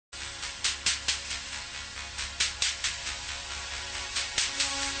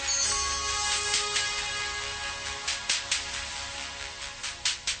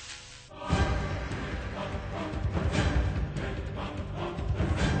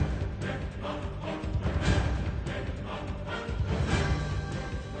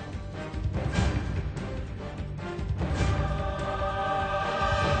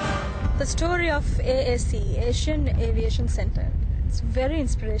The story of AAC, Asian Aviation Center. It's very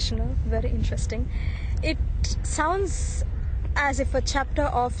inspirational, very interesting. It sounds as if a chapter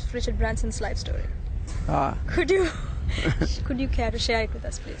of Richard Branson's life story. Could you care to share it with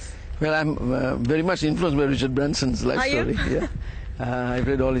us, please? Well, I'm very much influenced by Richard Branson's life story. Yeah. I've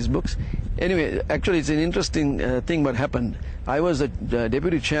read all his books. Anyway, actually, it's an interesting thing what happened. I was the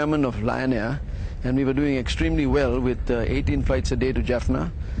deputy chairman of Lion Air, and we were doing extremely well with 18 flights a day to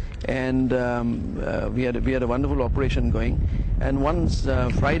Jaffna, and we had a wonderful operation going. And once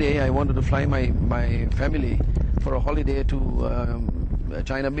Friday, I wanted to fly my family for a holiday to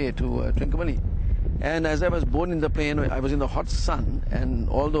China Bay, to Trincomalee. And as I was boarding the plane, I was in the hot sun, and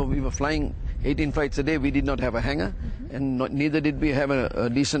although we were flying 18 flights a day, we did not have a hangar, and neither did we have a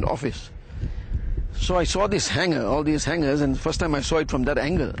decent office. So I saw this hangar, all these hangars, and first time I saw it from that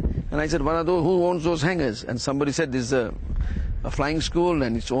angle. And I said, who owns those hangars? And somebody said, this is a flying school,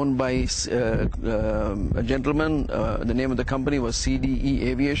 and it's owned by a gentleman. The name of the company was CDE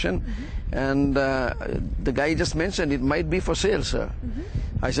Aviation. And the guy just mentioned, it might be for sale, sir.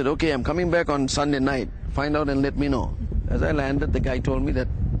 I said, okay, I'm coming back on Sunday night. Find out and let me know. As I landed, the guy told me that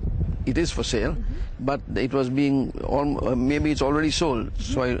it is for sale, but it was being, maybe it's already sold.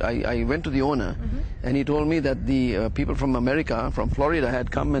 So I went to the owner, and he told me that the people from America, from Florida, had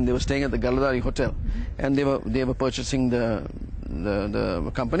come, and they were staying at the Galadari Hotel, and they were purchasing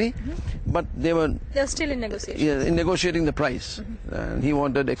the company, but they were still in negotiation. Yeah, in negotiating the price. And he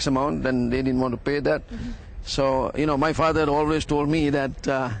wanted X amount, and they didn't want to pay that. So, my father had always told me that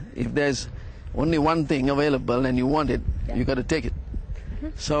if there's only one thing available and you want it, you got to take it.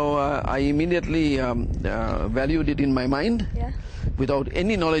 So I immediately valued it in my mind, without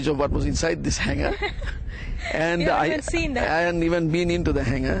any knowledge of what was inside this hangar. And I hadn't even been into the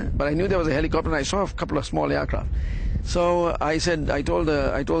hangar, but I knew there was a helicopter, and I saw a couple of small aircraft. So I told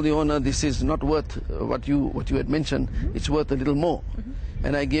the owner, this is not worth what you had mentioned. It's worth a little more.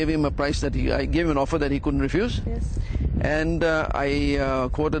 And I gave him a price I gave him an offer that he couldn't refuse. Yes. And I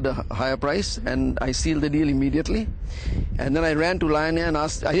quoted a higher price, and I sealed the deal immediately. And then I ran to Lion Air and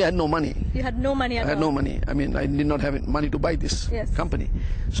asked. I had no money. You had no money at all? I had no money. I mean, I did not have money to buy this company.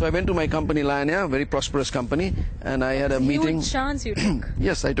 So I went to my company, Lion Air, a very prosperous company, and I had a meeting. Huge chance you took.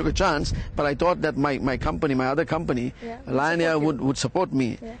 Yes, I took a chance, but I thought that my company, my other company, Lion Air, would support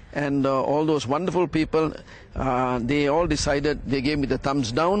me. And all those wonderful people, they all decided, they gave me the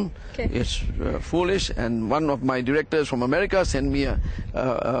thumbs down. It's foolish. And one of my directors from America sent me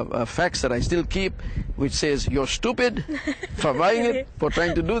a fax that I still keep, which says, you're stupid for buying it, for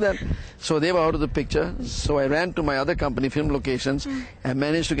trying to do that. So they were out of the picture. So I ran to my other company, Film Locations, and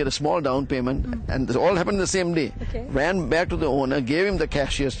managed to get a small down payment. And this all happened the same day. Ran back to the owner, gave him the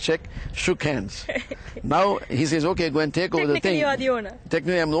cashier's check, shook hands. Now he says, okay, go and take over the thing. Technically you are the owner.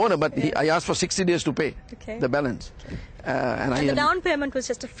 Technically I'm the owner, but I asked for 60 days to pay the balance. And the down payment was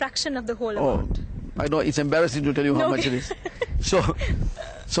just a fraction of the whole amount. I know, it's embarrassing to tell you how much it is.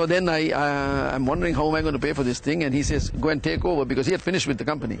 So then I'm wondering, how am I going to pay for this thing? And he says, go and take over, because he had finished with the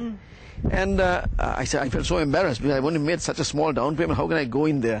company. And I said, I felt so embarrassed because I've only made such a small down payment. How can I go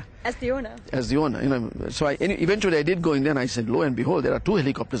in there? As the owner. As the owner. So eventually I did go in there, and I said, lo and behold, there are 2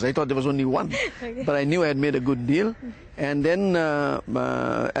 helicopters. I thought there was only one. But I knew I had made a good deal. And then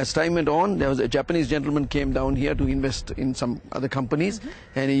as time went on, there was a Japanese gentleman came down here to invest in some other companies,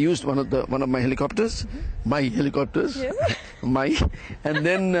 and he used one of my helicopters, my helicopters, and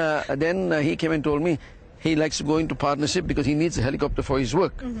then he came and told me he likes to go into partnership because he needs a helicopter for his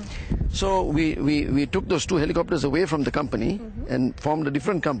work. So we took those 2 helicopters away from the company and formed a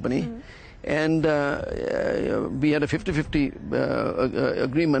different company. And we had a 50-50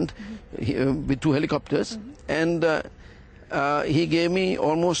 agreement with 2 helicopters. And he gave me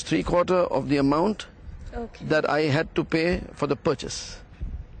almost 3/4 of the amount that I had to pay for the purchase.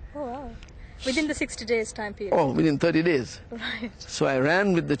 Oh, wow. Within the 60 days time period? Oh, within 30 days. Right. So I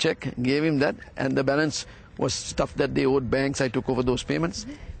ran with the check, gave him that, and the balance was stuff that they owed banks. I took over those payments.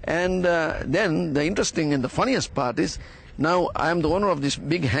 And then the interesting and the funniest part is, now I am the owner of this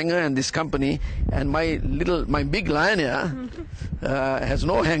big hangar and this company, and my big Lion Air has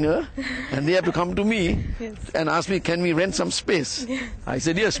no hangar, and they have to come to me and ask me, can we rent some space? I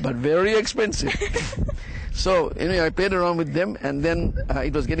said yes, but very expensive. So anyway, I played around with them, and then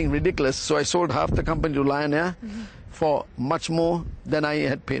it was getting ridiculous. So I sold half the company to Lion Air for much more than I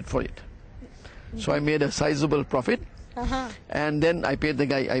had paid for it. So I made a sizable profit, and then I paid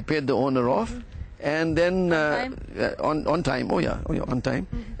the owner off. And then on time, on time.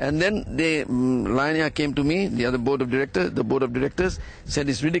 And then Lion Air came to me, the board of directors said,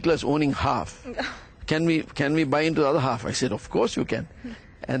 it's ridiculous owning half. Can we buy into the other half? I said, of course you can.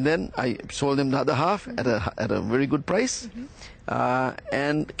 and then I sold them the other half at a very good price,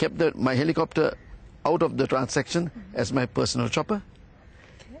 and kept my helicopter out of the transaction as my personal chopper.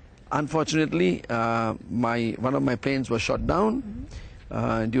 Unfortunately, one of my planes was shot down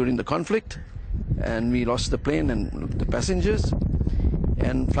during the conflict, and we lost the plane and the passengers,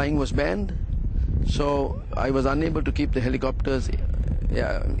 and flying was banned. So I was unable to keep the helicopters,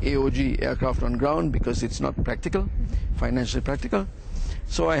 AOG, aircraft on ground, because it's not practical, financially practical.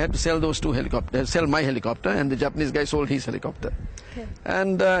 So I had to sell those two helicopters, sell my helicopter, and the Japanese guy sold his helicopter. Okay.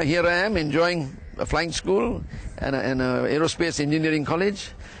 And here I am enjoying a flying school and an aerospace engineering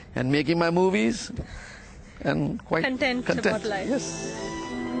college, and making my movies, and quite content. About life. Yes.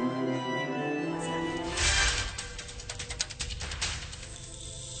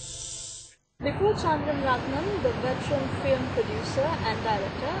 Before Chandran Rutnam, the veteran film producer and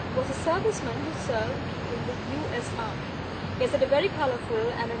director, was a serviceman who served in the US Army. He has had a very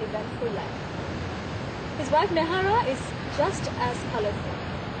colorful and an eventful life. His wife Nehara is just as colorful.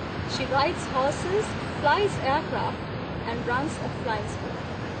 She rides horses, flies aircraft, and runs a flying school.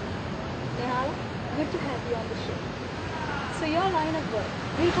 Nehara, good to have you on the show. So your line of work,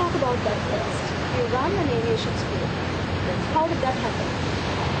 we'll talk about that first. You run an aviation school. How did that happen?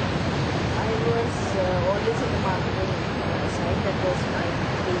 I was always in the marketing side. That was my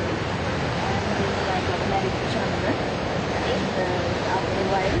field. And then I got married to Chandran. And after a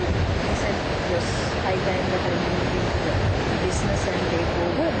while, I said it was high time that I moved into the business and take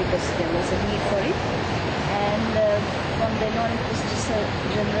over, because there was a need for it. And from then on, it was just a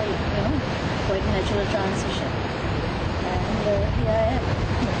general, quite natural transition. And here I am.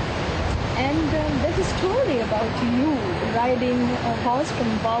 And there's a story about you riding a horse from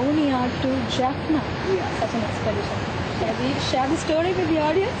Vaunia to Jaffna. Yeah. Such an expedition. Can we share the story with the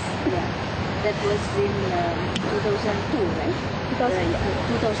audience? Yeah. That was in 2002, right?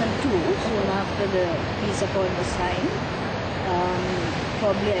 2002, soon after the peace accord was signed.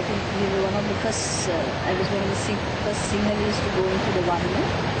 Probably I think we were one of the first, I was one of the first Sinhalese to go into the Vanya,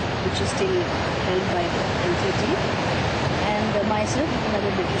 which is still held by LTT. And myself,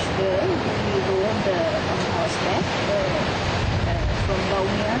 another British girl, we rode on horseback from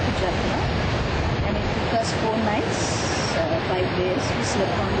Vaunia to Jaffna. And it took us 4 nights, 5 days. We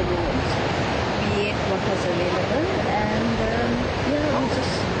slept on the roads. We ate what was available, and we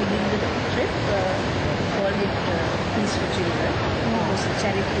just began the trip. Called it Peace for Children. It was a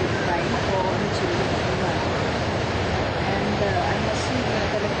charity ride for the children of the world. And I must say we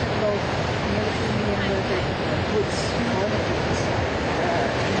collected about nearly $2 million worth of goods, all the goods,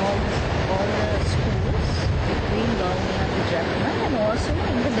 in all the schools between Vaunia and Jaffna, and also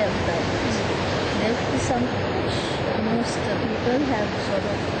in the Delta. Delta is something which most people have sort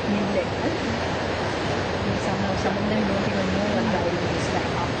of neglected. Somehow some of them don't even know what driving is like.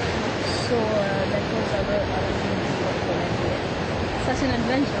 So that was our thing for Colombia. Such an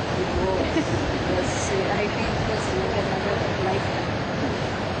adventure. It was. I think it was like another lifetime.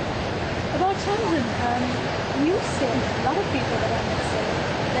 About Chandran, you say, a lot of people that I met say,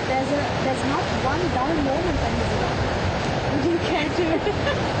 that there's not one dull moment when he's around. Would you care to? It's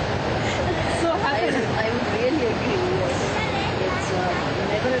so happy. I would really agree. Yes. It's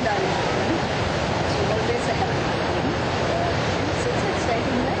never a dull moment. It's always a happy moment. It's an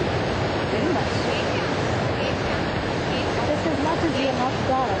exciting life. Very much. This is not to be a not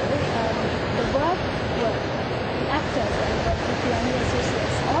dull. The work, the actors and the piano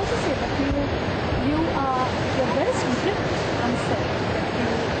associates also say that you're very strict on set.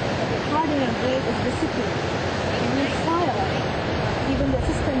 Your harder and brave is discipline. You fire even the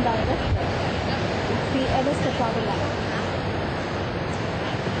assistant director if he ever step out of line.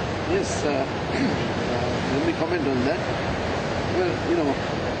 Yes, let me comment on that. Well,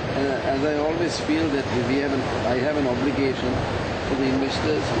 as I always feel that I have an obligation to the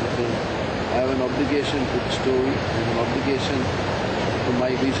investors. I have an obligation to the story. I have an obligation to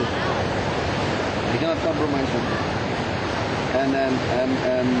my vision. I cannot compromise on that. And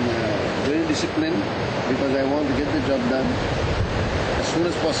I'm very disciplined, because I want to get the job done as soon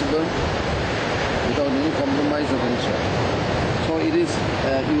as possible without any compromise of any sort. So it is,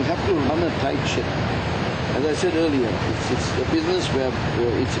 you have to run a tight ship. As I said earlier, it's a business where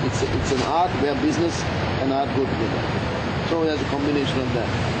it's an art where business and art go together. So there's a combination of that.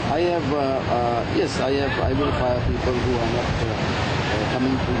 I will fire people who are not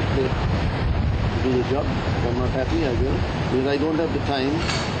coming to play to do the job. If I'm not happy, I will, because I don't have the time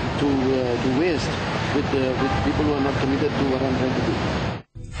to waste with people who are not committed to what I'm trying to do.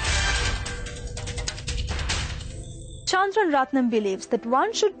 Chandran Rutnam believes that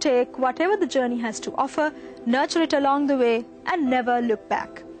one should take whatever the journey has to offer, nurture it along the way, and never look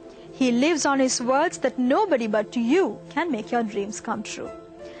back. He lives on his words that nobody but you can make your dreams come true.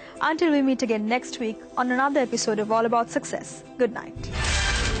 Until we meet again next week on another episode of All About Success. Good night.